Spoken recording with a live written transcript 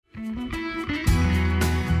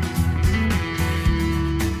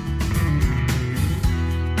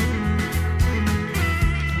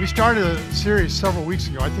started a series several weeks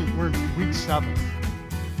ago. I think we're in week 7.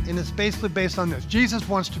 And it's basically based on this. Jesus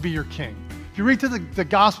wants to be your king. If you read through the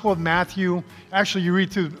Gospel of Matthew, actually you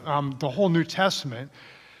read through the whole New Testament,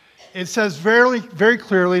 it says very, very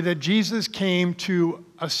clearly that Jesus came to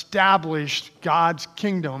establish God's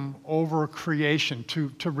kingdom over creation,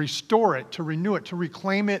 to restore it, to renew it, to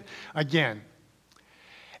reclaim it again.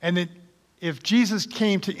 And that if Jesus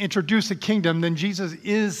came to introduce a kingdom, then Jesus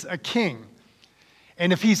is a king.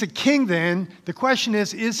 And if he's a king, then the question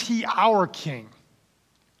is he our king?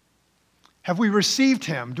 Have we received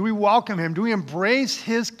him? Do we welcome him? Do we embrace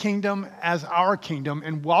his kingdom as our kingdom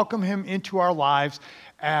and welcome him into our lives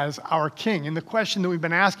as our king? And the question that we've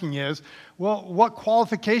been asking is, well, what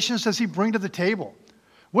qualifications does he bring to the table?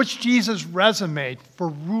 What's Jesus' resume for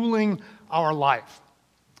ruling our life?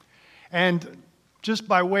 And just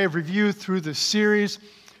by way of review through the series,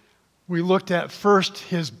 we looked at first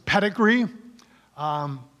his pedigree,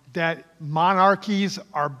 that monarchies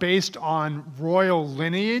are based on royal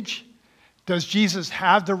lineage. Does Jesus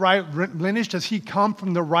have the right lineage? Does he come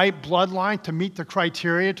from the right bloodline to meet the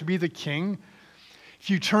criteria to be the king?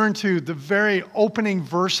 If you turn to the very opening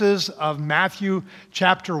verses of Matthew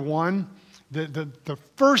chapter 1, the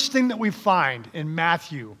first thing that we find in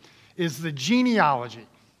Matthew is the genealogy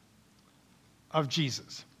of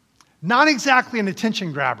Jesus. Not exactly an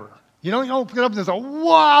attention grabber. You don't open it up and say,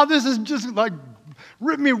 wow, this is just like,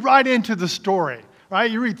 rip me right into the story. Right?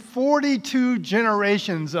 You read 42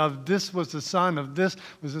 generations of this was the son of this,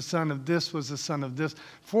 was the son of this, was the son of this.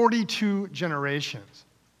 42 generations.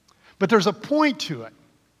 But there's a point to it.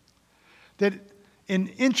 That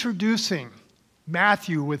in introducing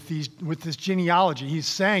Matthew with this genealogy, he's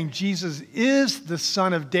saying Jesus is the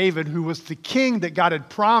son of David, who was the king that God had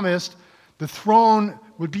promised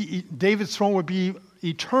David's throne would be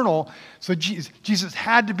eternal. So Jesus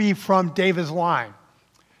had to be from David's line.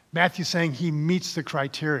 Matthew's saying he meets the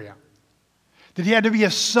criteria. That he had to be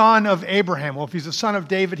a son of Abraham. Well, if he's a son of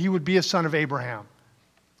David, he would be a son of Abraham.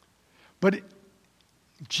 But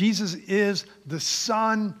Jesus is the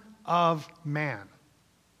Son of Man.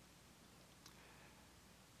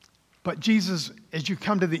 But Jesus, as you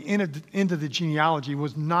come to the end of the genealogy,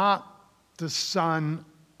 was not the son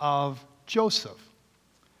of Joseph,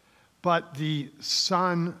 but the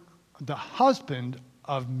husband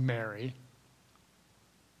of Mary,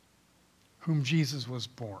 whom Jesus was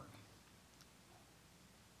born.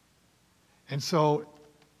 And so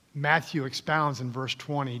Matthew expounds in verse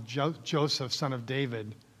 20, Joseph, son of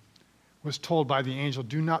David, was told by the angel,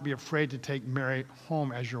 do not be afraid to take Mary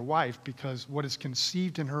home as your wife, because what is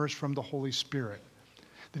conceived in her is from the Holy Spirit.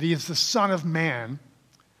 That he is the Son of Man,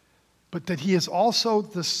 but that he is also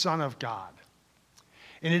the Son of God.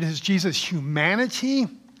 And it is Jesus' humanity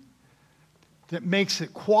that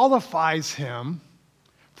qualifies him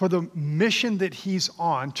for the mission that he's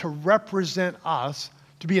on, to represent us,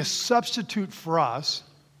 to be a substitute for us,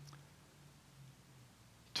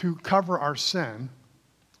 to cover our sin.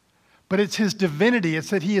 But it's his divinity, it's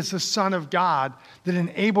that he is the Son of God that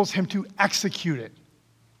enables him to execute it.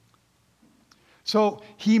 So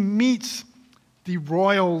he meets the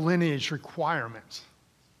royal lineage requirements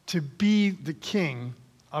to be the king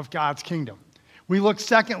of God's kingdom. We look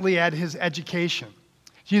secondly at his education.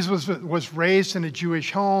 Jesus was raised in a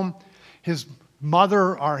Jewish home. His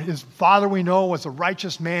father, we know, was a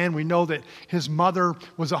righteous man. We know that his mother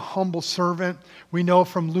was a humble servant. We know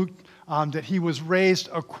from Luke that he was raised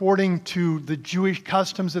according to the Jewish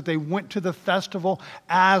customs, that they went to the festival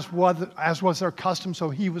as was their custom. So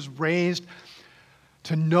he was raised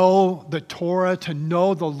to know the Torah, to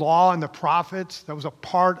know the law and the prophets. That was a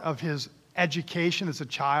part of his education as a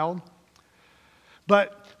child.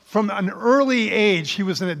 But from an early age, he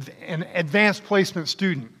was an advanced placement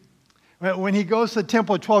student. When he goes to the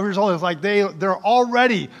temple at 12 years old, it's like they're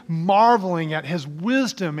already marveling at his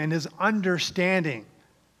wisdom and his understanding.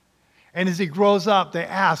 And as he grows up, they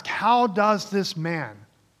ask, how does this man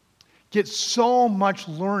get so much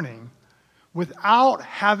learning without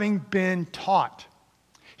having been taught?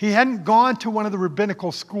 He hadn't gone to one of the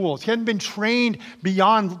rabbinical schools. He hadn't been trained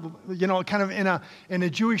beyond, kind of in a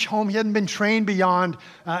Jewish home. He hadn't been trained beyond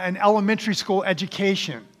an elementary school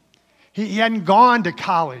education. He hadn't gone to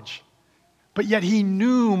college. But yet he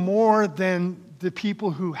knew more than the people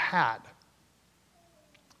who had.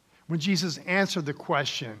 When Jesus answered the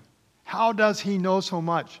question, how does he know so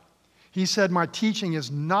much? He said, my teaching is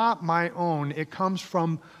not my own. It comes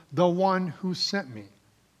from the one who sent me.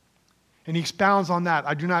 And he expounds on that.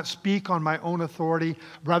 I do not speak on my own authority.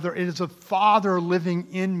 Rather, it is a Father living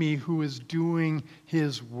in me who is doing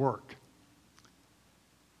his work.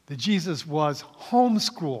 That Jesus was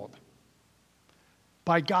homeschooled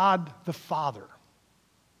by God the Father.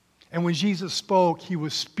 And when Jesus spoke, he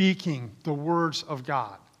was speaking the words of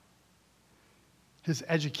God, his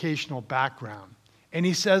educational background. And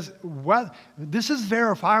he says, well, this is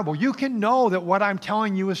verifiable. You can know that what I'm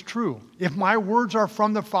telling you is true, if my words are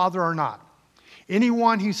from the Father or not.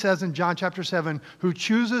 Anyone, he says in John chapter 7, who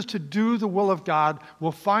chooses to do the will of God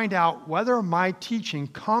will find out whether my teaching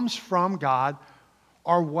comes from God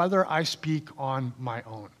or whether I speak on my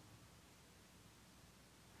own.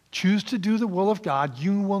 Choose to do the will of God,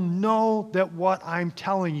 you will know that what I'm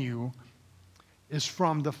telling you is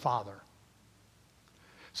from the Father.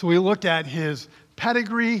 So we looked at his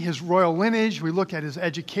pedigree, his royal lineage, we looked at his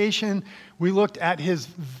education, we looked at his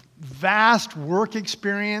vast work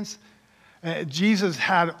experience. Jesus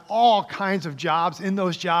had all kinds of jobs. In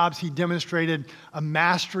those jobs, he demonstrated a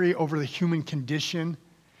mastery over the human condition.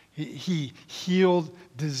 He healed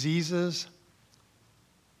diseases,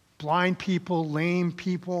 blind people, lame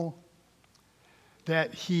people,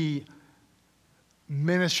 that he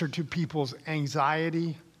ministered to people's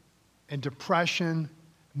anxiety and depression,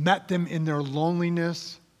 met them in their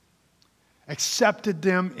loneliness, accepted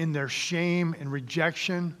them in their shame and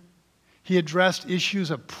rejection. He addressed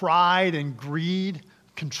issues of pride and greed,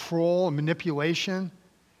 control and manipulation.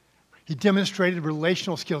 He demonstrated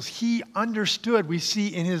relational skills. He understood, we see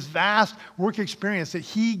in his vast work experience, that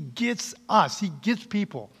he gets us, he gets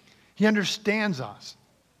people. He understands us.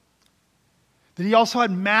 That he also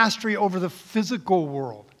had mastery over the physical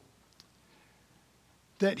world.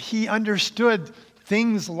 That he understood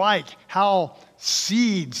things like how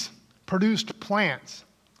seeds produced plants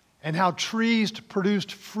and how trees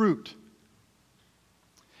produced fruit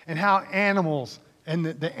and how animals and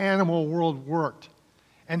the animal world worked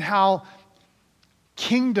and how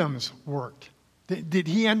kingdoms worked. That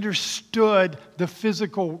he understood the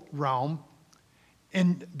physical realm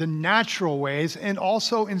in the natural ways and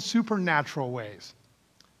also in supernatural ways.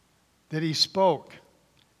 That he spoke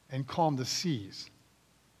and calmed the seas.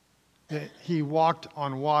 That he walked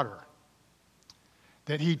on water.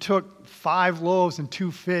 That he took 5 loaves and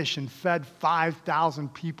 2 fish and fed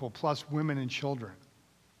 5,000 people, plus women and children.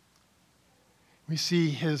 We see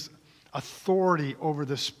his authority over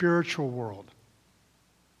the spiritual world.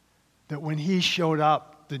 That when he showed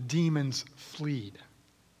up, the demons fled.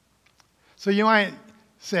 So you might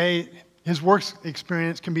say his work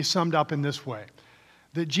experience can be summed up in this way.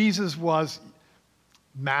 That Jesus was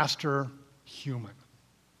master human.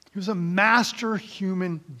 He was a master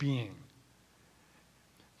human being.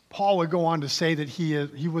 Paul would go on to say that he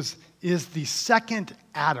is the second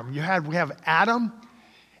Adam. We have Adam,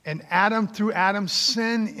 and Adam, through Adam,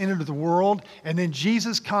 sin entered the world, and then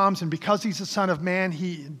Jesus comes, and because he's the Son of Man,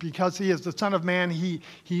 because he is the Son of Man,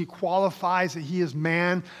 he qualifies that he is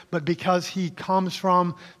man, but because he comes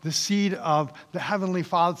from the seed of the Heavenly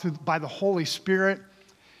Father by the Holy Spirit,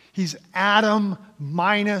 he's Adam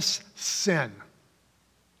minus sin,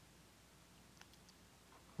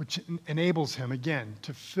 which enables him, again,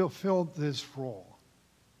 to fulfill this role.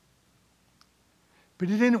 But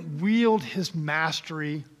he didn't wield his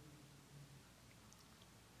mastery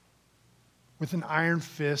with an iron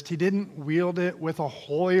fist. He didn't wield it with a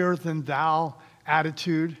holier-than-thou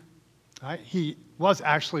attitude. Right? He was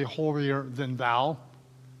actually holier than thou.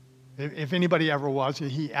 If anybody ever was,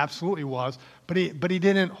 he absolutely was. But he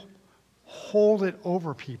didn't hold it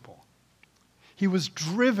over people. He was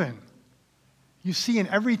driven, you see, in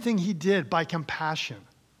everything he did by compassion.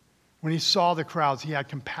 When he saw the crowds, he had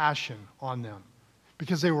compassion on them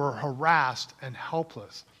because they were harassed and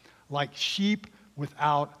helpless, like sheep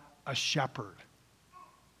without a shepherd,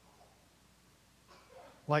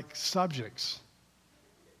 like subjects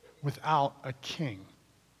without a king,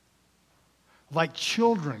 like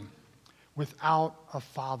children without a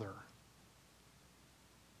father.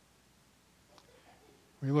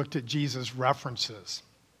 We looked at Jesus' references.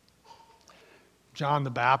 John the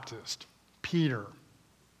Baptist, Peter,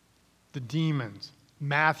 the demons,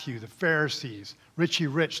 Matthew, the Pharisees, Richie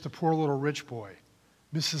Rich, the poor little rich boy,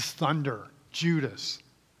 Mrs. Thunder, Judas,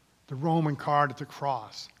 the Roman card at the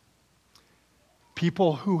cross.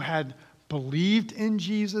 People who had believed in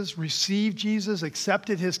Jesus, received Jesus,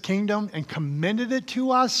 accepted his kingdom, and commended it to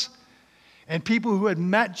us, and people who had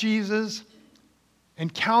met Jesus,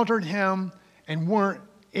 encountered him, and weren't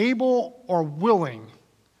able or willing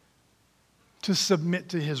to submit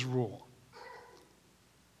to his rule.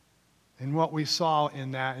 And what we saw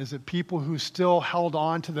in that is that people who still held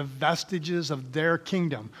on to the vestiges of their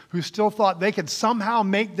kingdom, who still thought they could somehow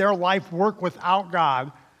make their life work without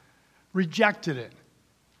God, rejected it.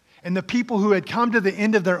 And the people who had come to the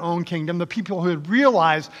end of their own kingdom, the people who had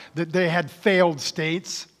realized that they had failed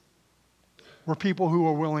states, were people who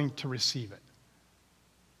were willing to receive it.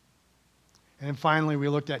 And then finally, we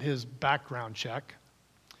looked at his background check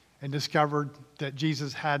and discovered that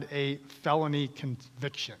Jesus had a felony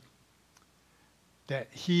conviction, that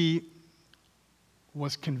he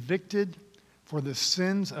was convicted for the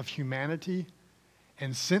sins of humanity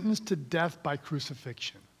and sentenced to death by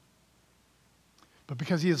crucifixion. But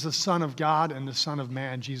because he is the Son of God and the Son of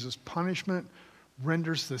Man, Jesus' punishment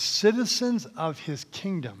renders the citizens of his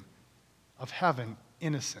kingdom of heaven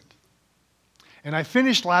innocent. And I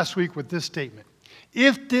finished last week with this statement.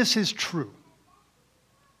 If this is true,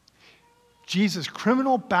 Jesus'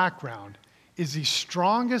 criminal background is the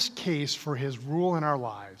strongest case for his rule in our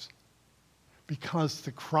lives because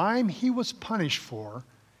the crime he was punished for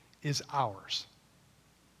is ours.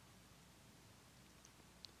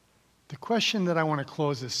 The question that I want to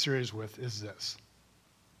close this series with is this.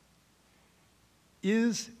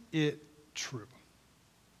 Is it true?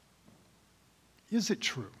 Is it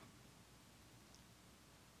true?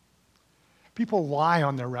 People lie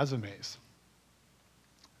on their resumes.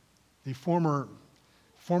 The former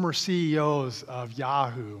CEOs of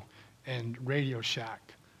Yahoo and Radio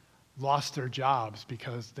Shack lost their jobs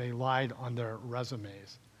because they lied on their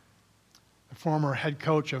resumes. The former head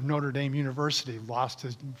coach of Notre Dame University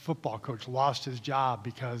football coach lost his job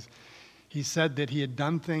because he said that he had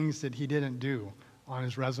done things that he didn't do on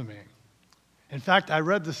his resume. In fact, I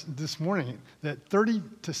read this morning that 30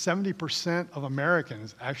 to 70% of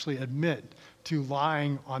Americans actually admit to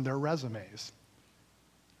lying on their resumes.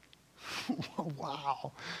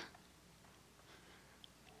 Wow.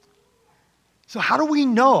 So how do we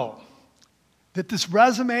know that this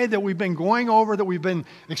resume that we've been going over, that we've been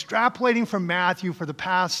extrapolating from Matthew for the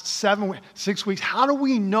past 6 weeks, how do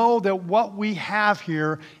we know that what we have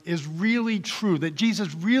here is really true, that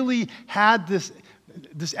Jesus really had this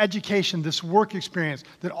education, this work experience,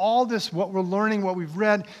 that all this, what we're learning, what we've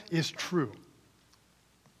read, is true?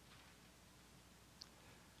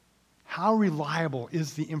 How reliable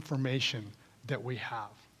is the information that we have?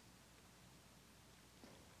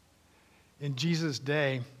 In Jesus'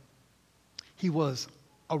 day, he was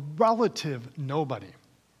a relative nobody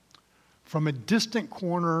from a distant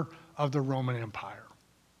corner of the Roman Empire.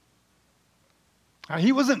 Now,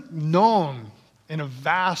 he wasn't known in a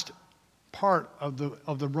vast part of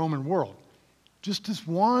the Roman world, just this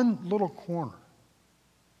one little corner.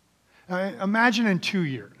 Now, imagine in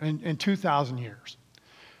 2,000 years,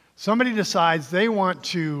 somebody decides they want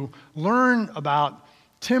to learn about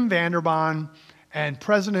Tim VanderBaan and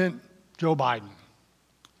President Joe Biden.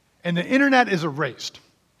 And the internet is erased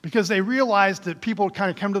because they realize that people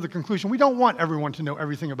kind of come to the conclusion, we don't want everyone to know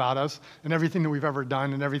everything about us and everything that we've ever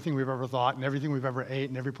done and everything we've ever thought and everything we've ever ate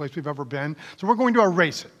and every place we've ever been. So we're going to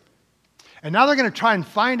erase it. And now they're going to try and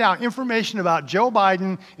find out information about Joe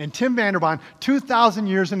Biden and Tim VanderBaan 2,000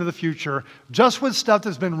 years into the future just with stuff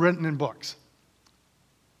that's been written in books.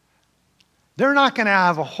 They're not going to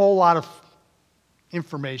have a whole lot of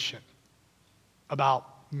information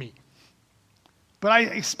about me. But I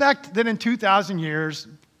expect that in 2,000 years,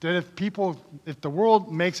 that if the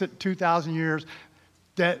world makes it 2,000 years,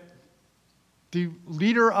 that the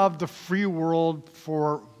leader of the free world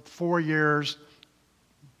for 4 years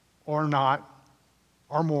or not,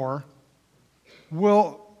 or more,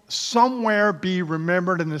 will somewhere be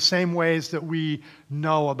remembered in the same ways that we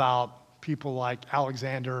know about people like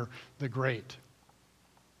Alexander the Great.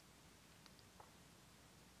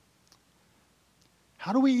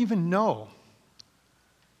 How do we even know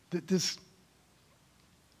that this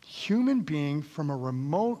human being from a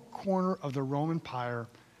remote corner of the Roman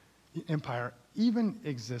Empire even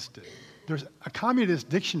existed? There's a communist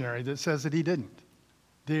dictionary that says that he didn't.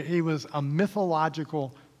 He was a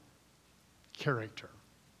mythological character.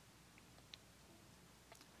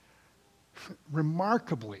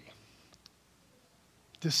 Remarkably,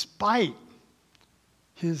 despite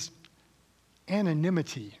his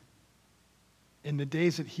anonymity in the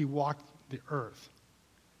days that he walked the earth,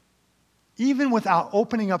 even without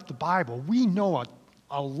opening up the Bible, we know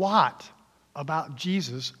a lot about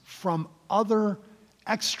Jesus from other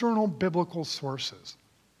external biblical sources.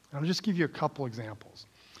 I'll just give you a couple examples.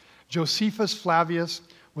 Josephus Flavius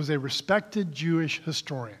was a respected Jewish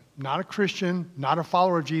historian, not a Christian, not a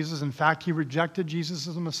follower of Jesus. In fact, he rejected Jesus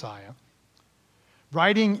as the Messiah.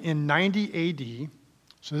 Writing in 90 AD,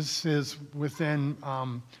 so this is within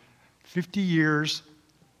 50 years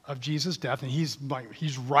of Jesus' death, and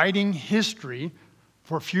he's writing history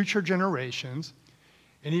for future generations,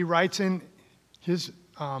 and he writes in his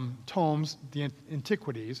tomes, the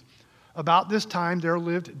Antiquities, about this time there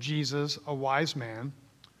lived Jesus, a wise man,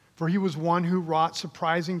 for he was one who wrought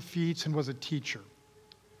surprising feats and was a teacher.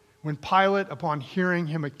 When Pilate, upon hearing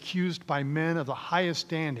him accused by men of the highest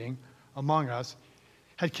standing among us,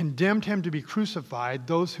 had condemned him to be crucified,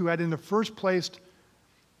 those who had in the first place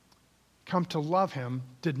come to love him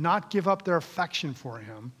did not give up their affection for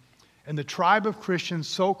him, and the tribe of Christians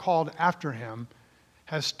so called after him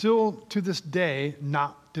has still to this day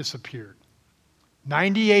not disappeared.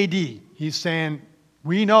 90 AD, he's saying,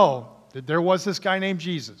 we know that there was this guy named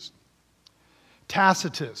Jesus.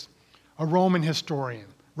 Tacitus, a Roman historian,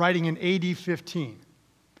 writing in AD 15,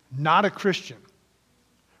 not a Christian,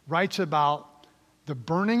 writes about the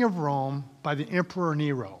burning of Rome by the Emperor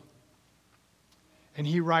Nero. And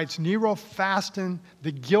he writes, Nero fastened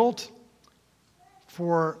the guilt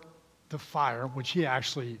for the fire, which he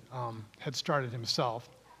actually had started himself,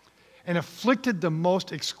 and inflicted the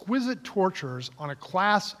most exquisite tortures on a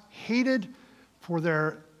class hated for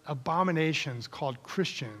their abominations called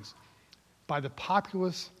Christians by the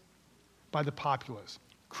populace.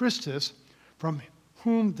 Christus, from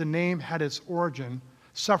whom the name had its origin,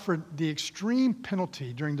 suffered the extreme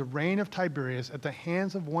penalty during the reign of Tiberius at the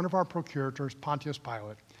hands of one of our procurators, Pontius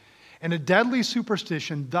Pilate. And a deadly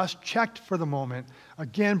superstition, thus checked for the moment,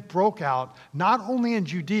 again broke out, not only in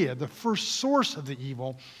Judea, the first source of the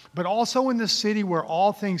evil, but also in the city where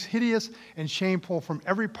all things hideous and shameful from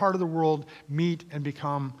every part of the world meet and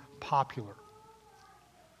become popular.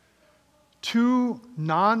 Two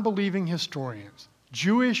non-believing historians,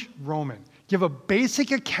 Jewish, Roman, give a basic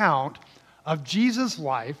account of Jesus'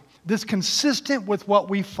 life that's consistent with what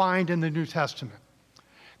we find in the New Testament.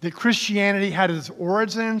 That Christianity had its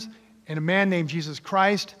origins in a man named Jesus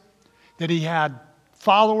Christ, that he had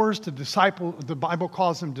followers, the Bible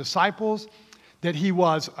calls them disciples, that he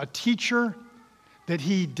was a teacher, that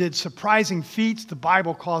he did surprising feats, the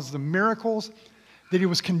Bible calls them miracles, that he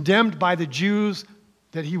was condemned by the Jews,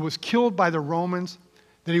 that he was killed by the Romans,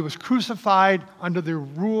 that he was crucified under the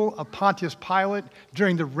rule of Pontius Pilate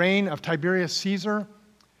during the reign of Tiberius Caesar,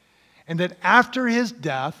 and that after his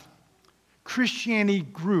death, Christianity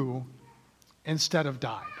grew instead of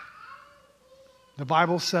died. The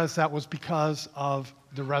Bible says that was because of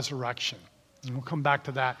the resurrection. And we'll come back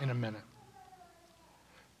to that in a minute.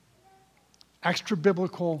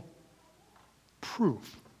 Extra-biblical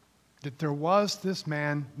proof that there was this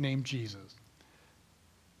man named Jesus.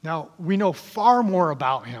 Now, we know far more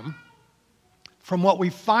about him from what we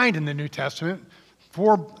find in the New Testament.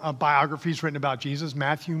 4 biographies written about Jesus,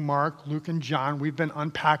 Matthew, Mark, Luke, and John. We've been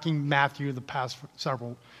unpacking Matthew the past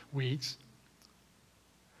several weeks.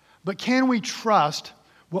 But can we trust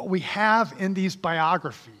what we have in these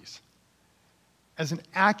biographies as an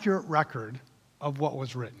accurate record of what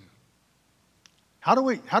was written? How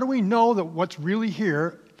do we know that what's really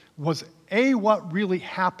here was A, what really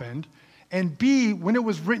happened, and B, when it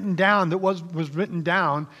was written down, that was written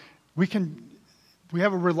down, we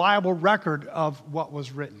have a reliable record of what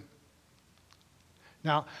was written.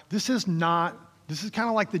 Now, this is kind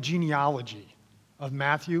of like the genealogy of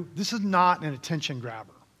Matthew. This is not an attention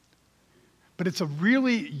grabber. But it's a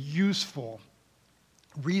really useful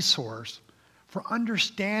resource for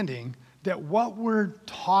understanding that what we're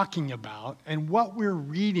talking about and what we're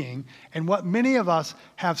reading and what many of us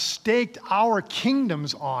have staked our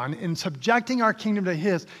kingdoms on in subjecting our kingdom to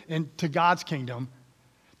his and to God's kingdom,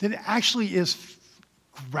 that it actually is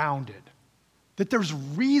grounded. That there's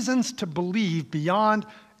reasons to believe beyond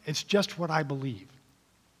it's just what I believe.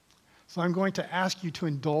 So I'm going to ask you to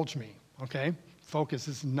indulge me, okay?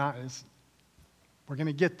 Focus, we're going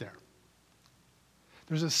to get there.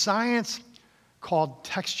 There's a science called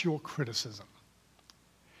textual criticism.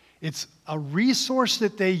 It's a resource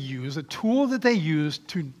that they use, a tool that they use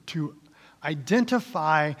to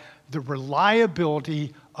identify the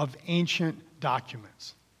reliability of ancient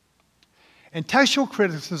documents. And textual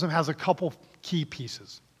criticism has a couple key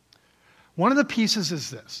pieces. One of the pieces is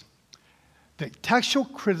this, that textual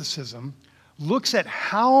criticism looks at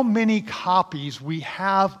how many copies we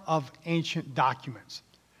have of ancient documents.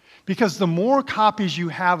 Because the more copies you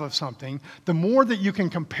have of something, the more that you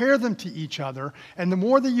can compare them to each other, and the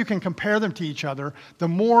more that you can compare them to each other, the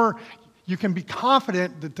more you can be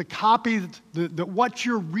confident that the copy, that what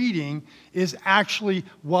you're reading is actually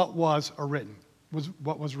what was written.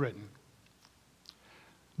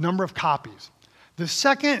 Number of copies. The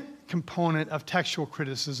second component of textual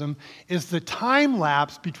criticism is the time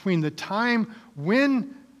lapse between the time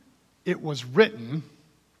when it was written,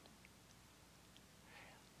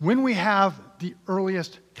 when we have the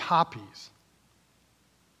earliest copies.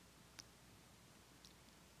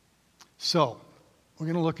 So, we're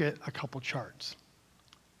going to look at a couple charts.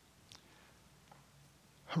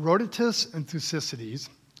 Herodotus and Thucydides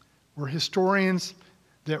were historians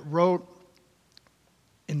that wrote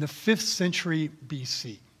in the 5th century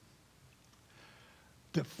BC.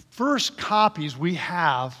 The first copies we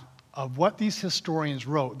have of what these historians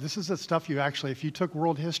wrote, this is the stuff you actually, if you took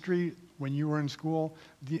world history when you were in school,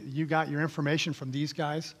 you got your information from these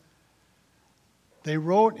guys. They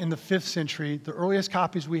wrote in the 5th century. The earliest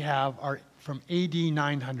copies we have are from AD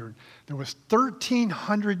 900. There was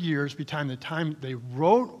 1,300 years between the time they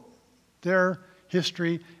wrote their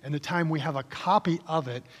history and the time we have a copy of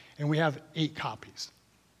it, and we have 8 copies.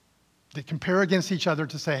 They compare against each other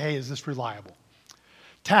to say, hey, is this reliable?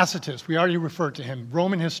 Tacitus, we already referred to him,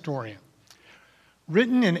 Roman historian.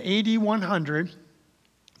 Written in AD 100,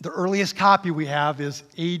 the earliest copy we have is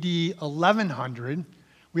AD 1100.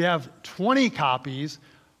 We have 20 copies,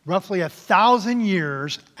 roughly 1,000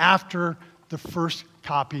 years after the first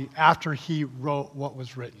copy, after he wrote what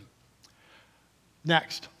was written.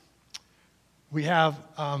 Next, we have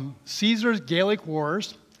Caesar's Gallic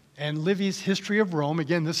Wars and Livy's History of Rome.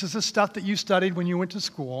 Again, this is the stuff that you studied when you went to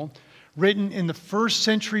school. Written in the 1st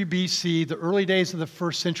century BC, the early days of the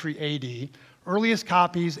 1st century AD. Earliest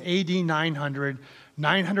copies, AD 900,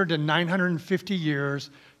 900 to 950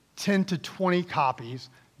 years, 10 to 20 copies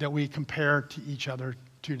that we compare to each other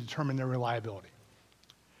to determine their reliability.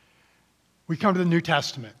 We come to the New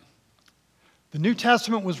Testament. The New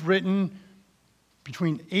Testament was written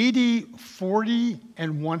between AD 40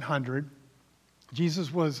 and 100.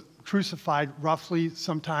 Jesus was crucified roughly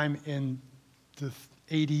sometime in the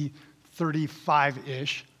AD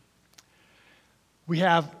 35-ish. We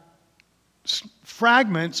have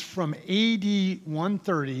fragments from AD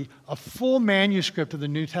 130, a full manuscript of the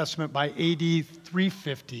New Testament by AD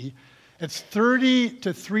 350. It's 30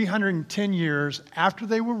 to 310 years after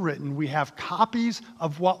they were written. We have copies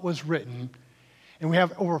of what was written, and we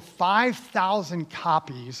have over 5,000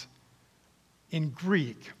 copies in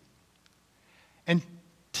Greek and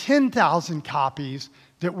 10,000 copies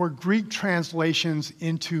that were Greek translations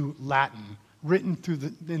into Latin, written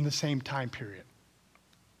in the same time period.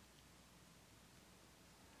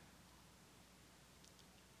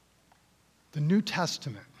 The New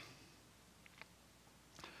Testament,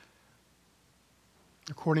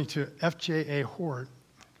 according to F.J.A. Hort,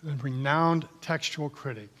 a renowned textual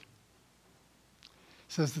critic,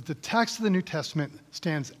 says that the text of the New Testament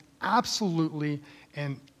stands absolutely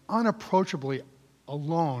and unapproachably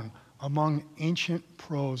alone among ancient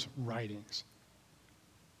prose writings.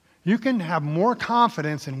 You can have more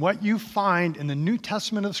confidence in what you find in the New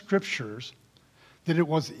Testament of Scriptures that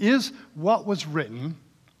is what was written and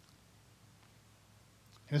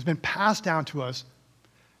has been passed down to us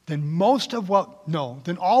than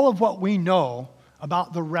all of what we know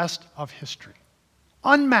about the rest of history.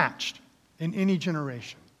 Unmatched in any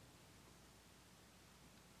generation.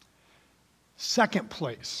 Second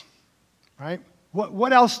place, right?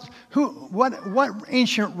 What else? What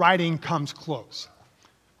ancient writing comes close?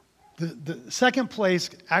 The second place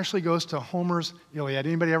actually goes to Homer's Iliad.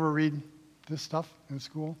 Anybody ever read this stuff in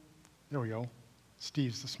school? There we go.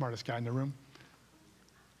 Steve's the smartest guy in the room.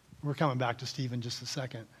 We're coming back to Steve in just a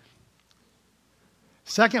second.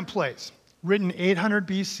 Second place, written 800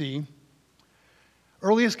 BC.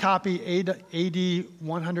 Earliest copy, AD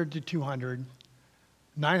 100 to 200.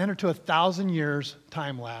 900 to 1,000 years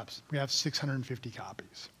time lapse. We have 650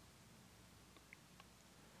 copies.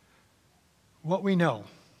 What we know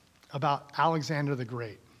about Alexander the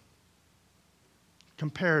Great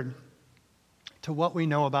compared to what we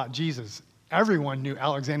know about Jesus. Everyone knew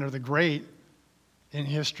Alexander the Great in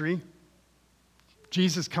history.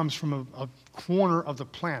 Jesus comes from a corner of the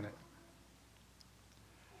planet.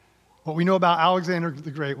 What we know about Alexander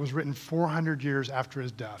the Great was written 400 years after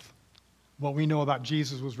his death. What we know about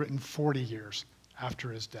Jesus was written 40 years after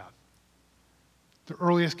his death. The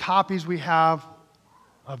earliest copies we have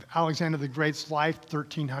of Alexander the Great's life,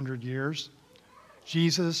 1,300 years.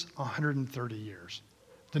 Jesus, 130 years.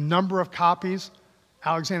 The number of copies,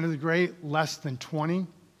 Alexander the Great, less than 20.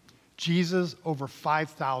 Jesus, over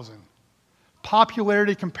 5,000.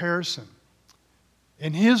 Popularity comparison.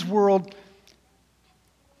 In his world,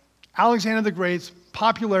 Alexander the Great's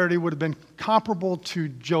popularity would have been comparable to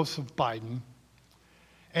Joseph Biden,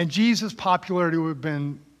 and Jesus' popularity would have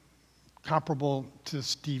been comparable to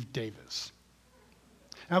Steve Davis.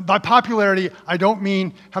 Now, by popularity, I don't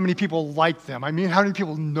mean how many people like them. I mean how many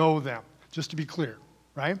people know them, just to be clear,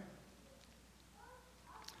 right?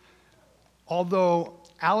 Although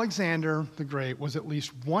Alexander the Great was at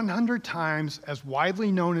least 100 times as widely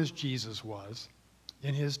known as Jesus was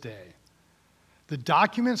in his day, the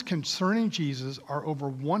documents concerning Jesus are over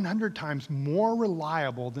 100 times more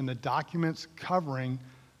reliable than the documents covering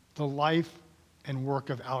the life and work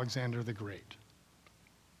of Alexander the Great.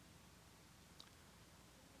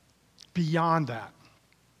 Beyond that,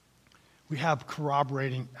 we have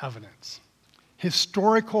corroborating evidence.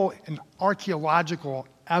 Historical and archaeological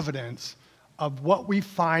evidence of what we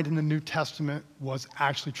find in the New Testament was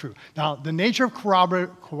actually true. Now, the nature of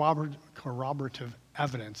corroborative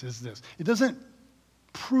evidence is this. It doesn't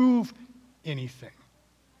prove anything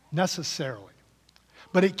necessarily,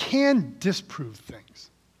 but it can disprove things.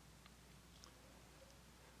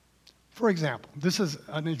 For example, this is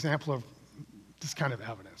an example of this kind of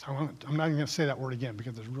evidence. I'm not even going to say that word again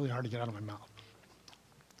because it's really hard to get out of my mouth.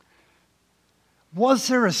 Was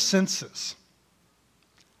there a census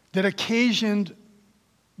that occasioned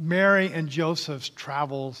Mary and Joseph's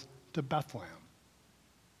travels to Bethlehem?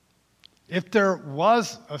 If there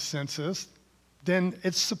was a census, then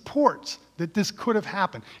it supports that this could have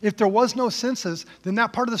happened. If there was no census, then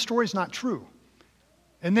that part of the story is not true.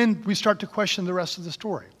 And then we start to question the rest of the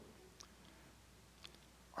story.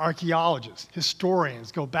 Archaeologists,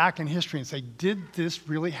 historians go back in history and say, did this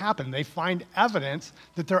really happen? They find evidence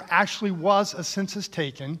that there actually was a census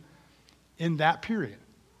taken in that period.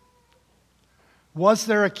 Was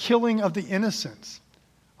there a killing of the innocents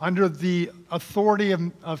under the authority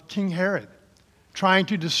of King Herod, trying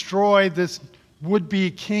to destroy this would-be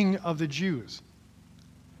king of the Jews?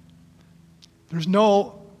 There's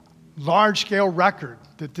no large-scale record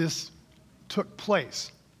that this took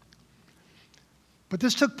place. But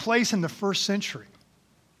this took place in the first century.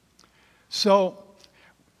 So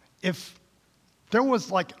if there was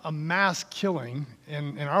like a mass killing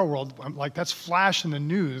in our world, like that's flashed in the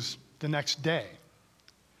news the next day.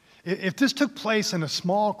 If this took place in a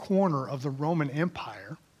small corner of the Roman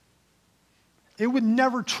Empire, it would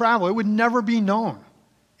never travel, it would never be known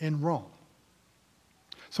in Rome.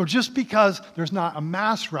 So just because there's not a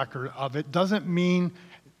mass record of it doesn't mean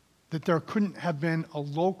that there couldn't have been a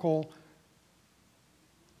local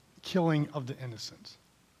killing of the innocents.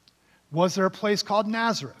 Was there a place called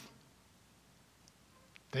Nazareth?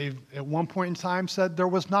 They, at one point in time, said there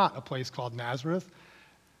was not a place called Nazareth.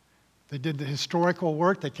 They did the historical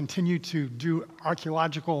work. They continued to do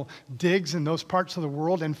archaeological digs in those parts of the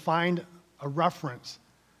world and find a reference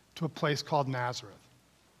to a place called Nazareth.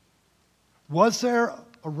 Was there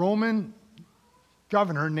a Roman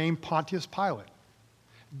governor named Pontius Pilate?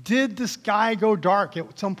 Did the sky go dark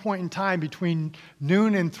at some point in time between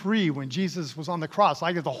noon and 3 when Jesus was on the cross?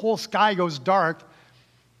 Like if the whole sky goes dark,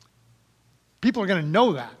 people are going to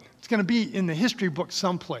know that. It's going to be in the history book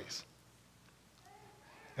someplace.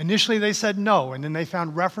 Initially they said no, and then they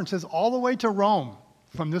found references all the way to Rome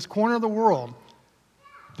from this corner of the world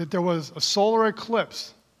that there was a solar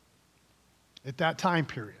eclipse at that time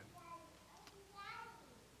period.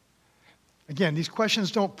 Again, these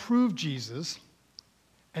questions don't prove Jesus,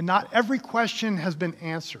 and not every question has been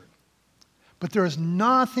answered. But there is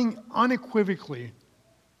nothing unequivocally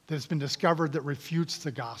that has been discovered that refutes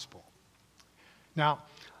the gospel. Now,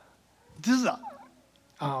 this is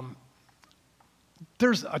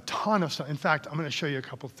there's a ton of stuff. In fact, I'm going to show you a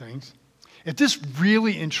couple things. If this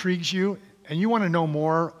really intrigues you and you want to know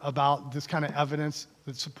more about this kind of evidence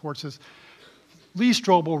that supports this, Lee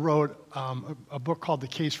Strobel wrote a book called The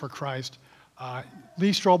Case for Christ.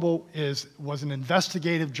 Lee Strobel was an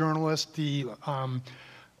investigative journalist, the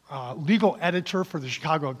legal editor for the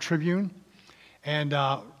Chicago Tribune, and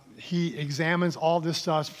he examines all this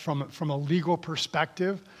stuff from a legal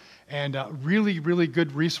perspective, and really, really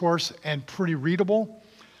good resource and pretty readable.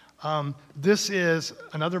 This is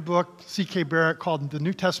another book, C.K. Barrett, called The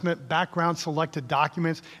New Testament Background Selected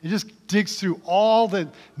Documents. It just digs through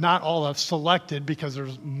not all of selected because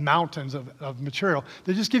there's mountains of material.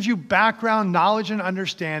 That just gives you background knowledge and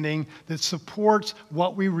understanding that supports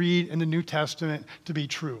what we read in the New Testament to be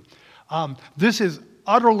true. This is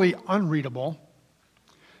utterly unreadable.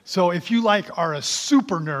 So if you are a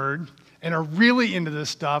super nerd and are really into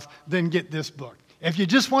this stuff, then get this book. If you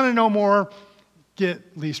just want to know more,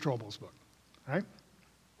 get Lee Strobel's book, all right?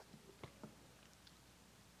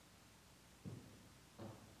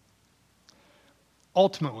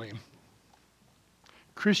 Ultimately,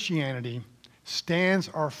 Christianity stands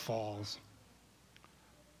or falls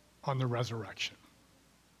on the resurrection.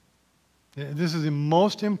 This is the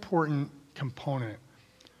most important component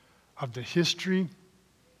of the history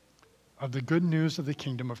of the good news of the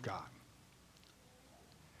kingdom of God.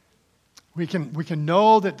 We can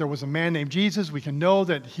know that there was a man named Jesus. We can know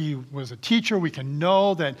that he was a teacher. We can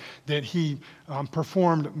know that he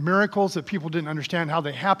performed miracles that people didn't understand how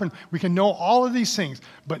they happened. We can know all of these things,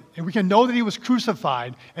 but we can know that he was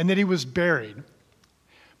crucified and that he was buried.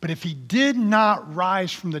 But if he did not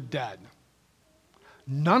rise from the dead,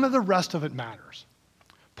 none of the rest of it matters.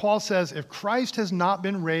 Paul says, if Christ has not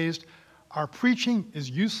been raised our preaching is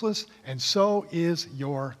useless, and so is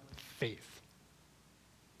your faith.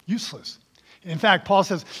 Useless. In fact, Paul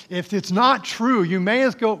says, if it's not true, you may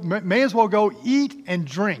as well go eat and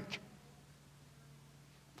drink,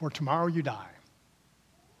 for tomorrow you die.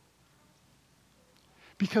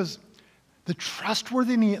 Because the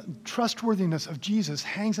trustworthiness of Jesus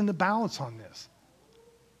hangs in the balance on this.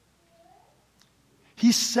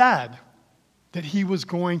 He said that he was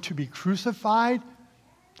going to be crucified,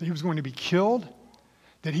 that he was going to be killed,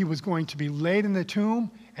 that he was going to be laid in the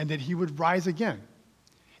tomb, and that he would rise again.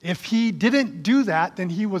 If he didn't do that, then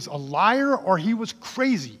he was a liar or he was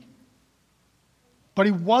crazy. But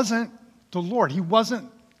he wasn't the Lord. He wasn't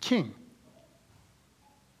king.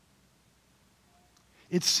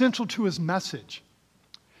 It's central to his message.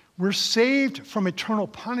 We're saved from eternal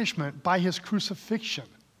punishment by his crucifixion.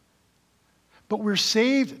 But we're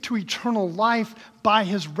saved to eternal life by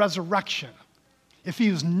his resurrection. If he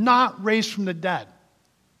was not raised from the dead,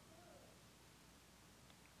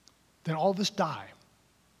 then all of us die,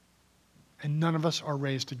 and none of us are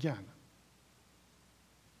raised again.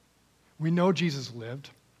 We know Jesus lived,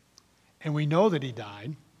 and we know that he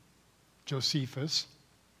died. Josephus,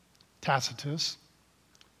 Tacitus,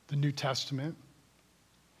 the New Testament.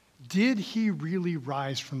 Did he really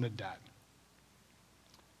rise from the dead?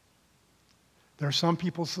 There are some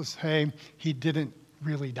people who say he didn't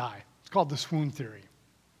really die. It's called the swoon theory.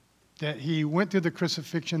 That he went through the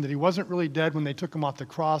crucifixion, that he wasn't really dead when they took him off the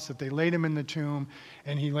cross, that they laid him in the tomb,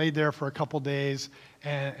 and he laid there for a couple days.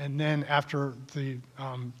 And then after the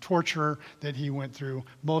torture that he went through,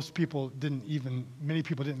 many people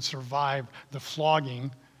didn't survive the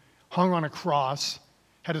flogging, hung on a cross,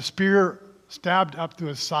 had a spear stabbed up through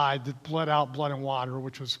his side that bled out blood and water,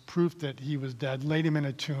 which was proof that he was dead, laid him in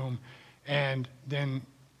a tomb, and then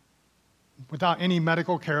without any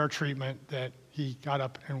medical care or treatment, that he got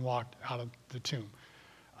up and walked out of the tomb.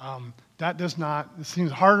 It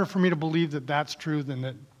seems harder for me to believe that that's true than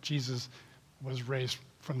that Jesus was raised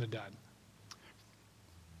from the dead.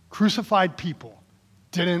 Crucified people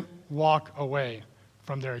didn't walk away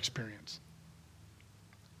from their experience.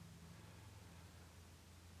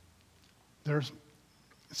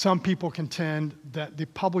 Some people contend that the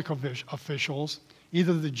public officials,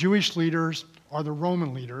 either the Jewish leaders or the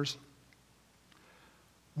Roman leaders,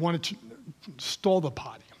 stole the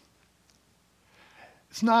body.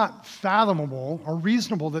 It's not fathomable or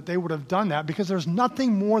reasonable that they would have done that, because there's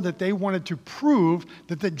nothing more that they wanted to prove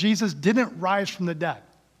that Jesus didn't rise from the dead.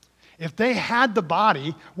 If they had the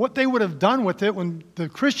body, what they would have done with it when the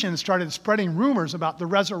Christians started spreading rumors about the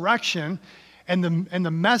resurrection, and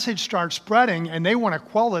the message starts spreading, and they want to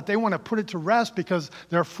quell it, they want to put it to rest because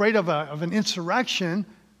they're afraid of an insurrection.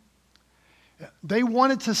 They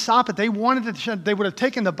wanted to stop it. They would have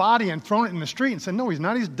taken the body and thrown it in the street and said, no, he's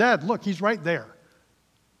not, he's dead. Look, he's right there.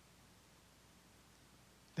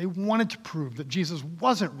 They wanted to prove that Jesus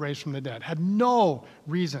wasn't raised from the dead, had no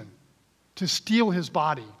reason to steal his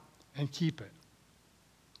body and keep it.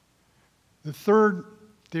 The third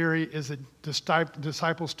theory is that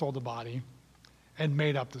disciples stole the body and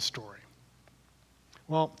made up the story.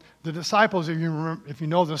 Well, the disciples, if you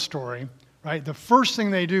know this story, right, the first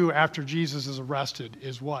thing they do after Jesus is arrested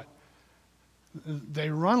is what? They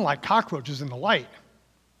run like cockroaches in the light.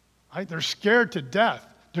 Right? They're scared to death.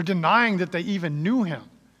 They're denying that they even knew him.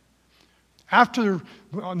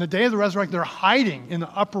 On the day of the resurrection, they're hiding in the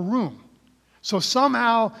upper room. So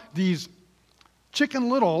somehow these Chicken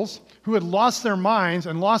Littles, who had lost their minds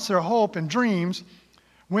and lost their hope and dreams,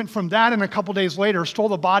 went from that, and a couple days later stole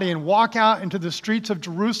the body and walk out into the streets of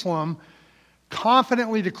Jerusalem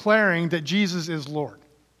confidently declaring that Jesus is Lord.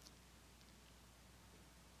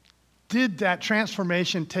 Did that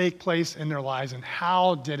transformation take place in their lives, and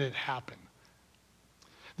how did it happen?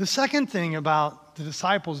 The second thing about the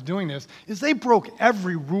disciples doing this is they broke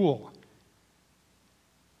every rule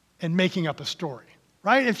in making up a story.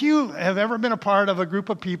 Right? If you have ever been a part of a group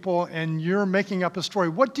of people and you're making up a story,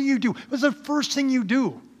 what do you do? What's the first thing you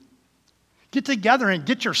do? Get together and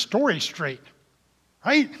get your story straight.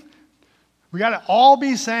 Right? We got to all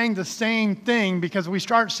be saying the same thing, because if we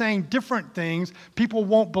start saying different things, people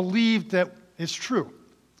won't believe that it's true.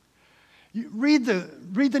 You read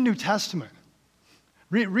the New Testament.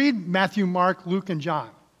 Read Matthew, Mark, Luke, and John.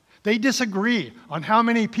 They disagree on how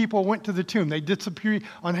many people went to the tomb. They disagree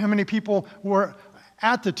on how many people were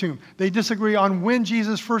at the tomb. They disagree on when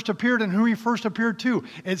Jesus first appeared and who he first appeared to.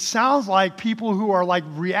 It sounds like people who are like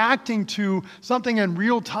reacting to something in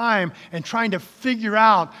real time and trying to figure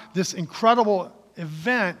out this incredible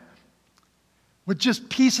event with just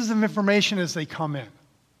pieces of information as they come in.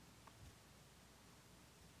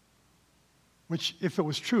 which, if it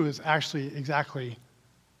was true, is actually exactly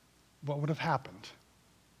what would have happened.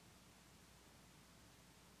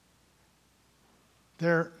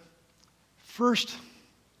 Their first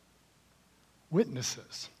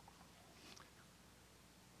witnesses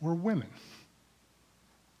were women.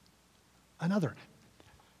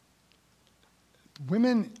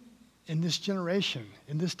 Women in this generation,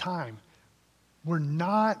 in this time, were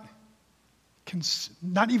not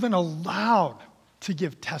even allowed to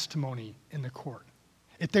give testimony in the court.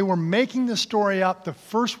 If they were making the story up, the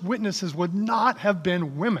first witnesses would not have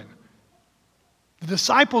been women. The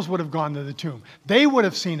disciples would have gone to the tomb. They would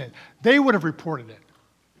have seen it. They would have reported it.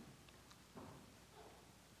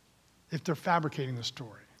 If they're fabricating the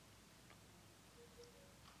story.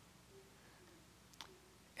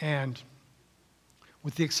 And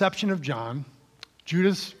with the exception of John,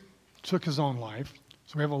 Judas took his own life.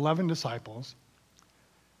 So we have 11 disciples.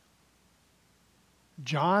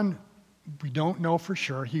 John, we don't know for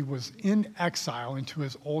sure. He was in exile into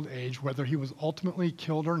his old age, whether he was ultimately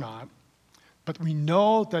killed or not. But we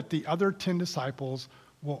know that the other 10 disciples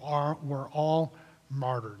were all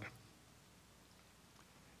martyred.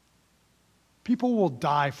 People will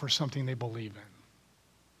die for something they believe in.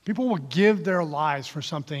 People will give their lives for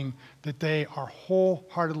something that they are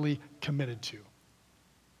wholeheartedly committed to.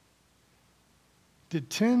 Did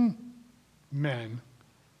 10 men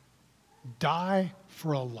die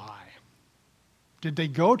for a lie? Did they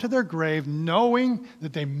go to their grave knowing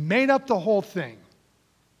that they made up the whole thing,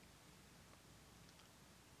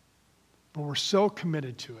 but were so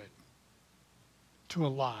committed to it, to a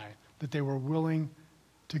lie, that they were willing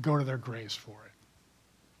to go to their graves for it?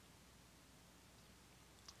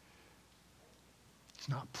 It's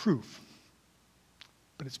not proof,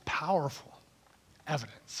 but it's powerful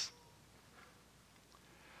evidence.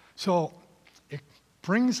 So it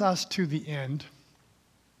brings us to the end.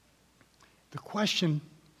 The question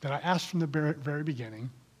that I asked from the very beginning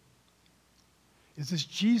is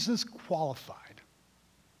Jesus qualified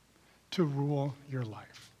to rule your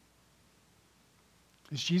life?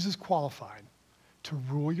 Is Jesus qualified to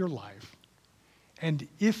rule your life? And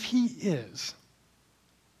if he is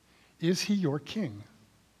he your king?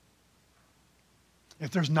 If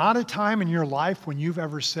there's not a time in your life when you've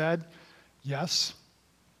ever said, yes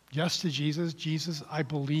to Jesus, Jesus, I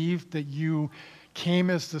believe that you came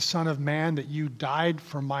as the Son of Man, that you died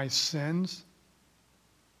for my sins,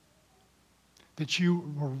 that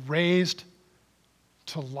you were raised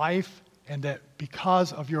to life, and that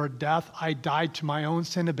because of your death, I died to my own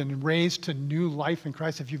sin, have been raised to new life in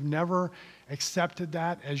Christ. If you've never accepted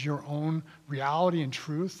that as your own reality and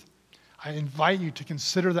truth, I invite you to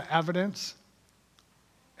consider the evidence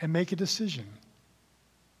and make a decision.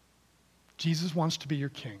 Jesus wants to be your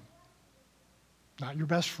king, not your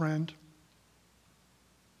best friend,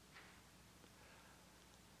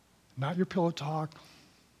 not your pillow talk,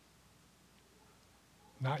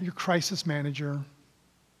 not your crisis manager.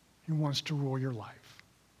 He wants to rule your life.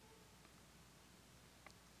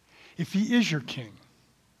 If he is your king,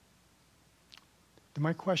 then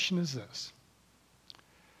my question is this: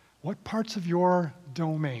 what parts of your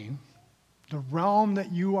domain, the realm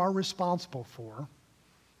that you are responsible for,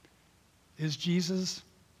 is Jesus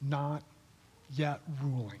not yet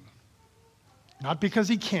ruling? Not because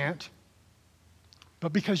he can't,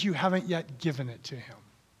 but because you haven't yet given it to him.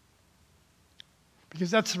 Because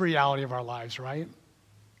that's the reality of our lives, right?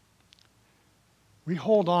 We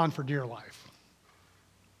hold on for dear life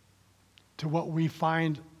to what we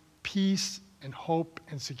find peace and hope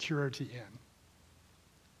and security in.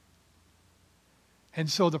 And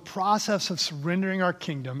so the process of surrendering our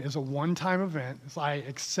kingdom is a one-time event. It's I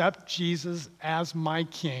accept Jesus as my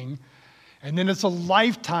king. And then it's a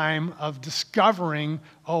lifetime of discovering,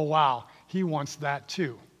 oh, wow, he wants that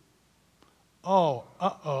too.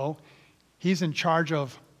 Oh, he's in charge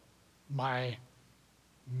of my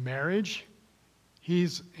marriage.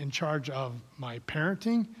 He's in charge of my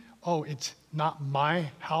parenting. Oh, it's not my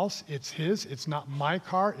house, it's his. It's not my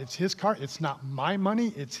car, it's his car. It's not my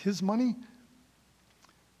money, it's his money.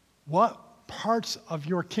 What parts of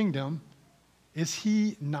your kingdom is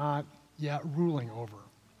he not yet ruling over?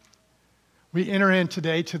 We enter in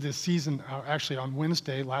today to this season, actually on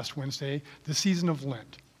Wednesday, last Wednesday, the season of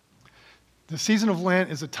Lent. The season of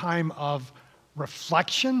Lent is a time of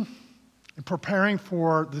reflection and preparing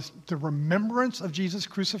for the remembrance of Jesus'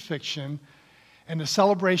 crucifixion and the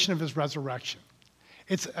celebration of his resurrection.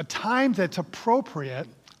 It's a time that's appropriate,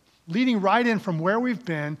 leading right in from where we've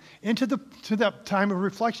been to that time of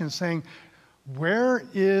reflection, saying, where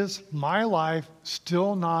is my life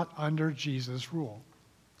still not under Jesus' rule?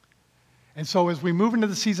 And so as we move into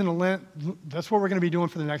the season of Lent, that's what we're going to be doing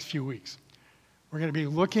for the next few weeks. We're going to be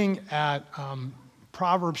looking at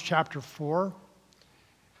Proverbs chapter 4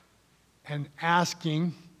 and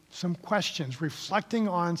asking some questions, reflecting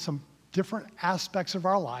on some different aspects of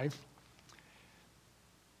our life,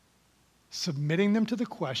 submitting them to the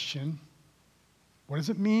question, what does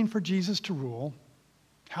it mean for Jesus to rule?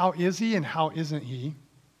 How is he and how isn't he?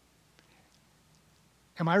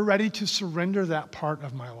 Am I ready to surrender that part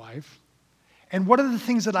of my life? And what are the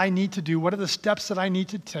things that I need to do? What are the steps that I need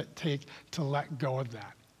to take to let go of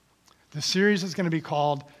that? The series is going to be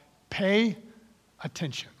called Pay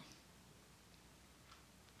Attention.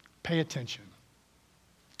 Pay attention.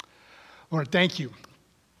 Lord, thank you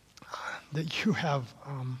that you have,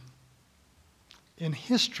 in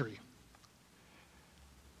history,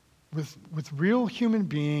 with real human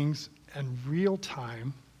beings and real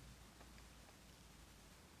time,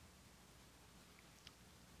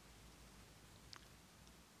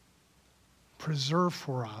 preserve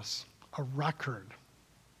for us a record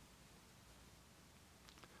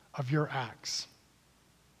of your acts.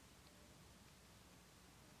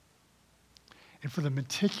 And for the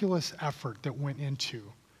meticulous effort that went into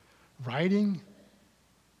writing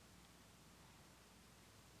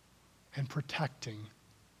and protecting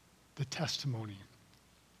the testimony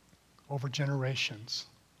over generations.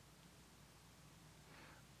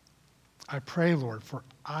 I pray, Lord, for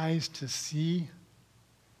eyes to see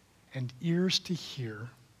and ears to hear,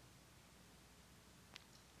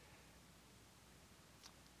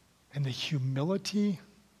 and the humility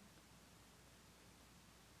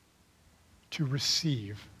to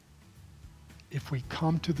receive if we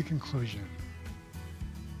come to the conclusion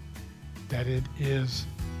that it is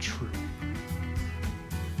true.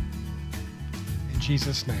 In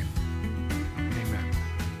Jesus' name.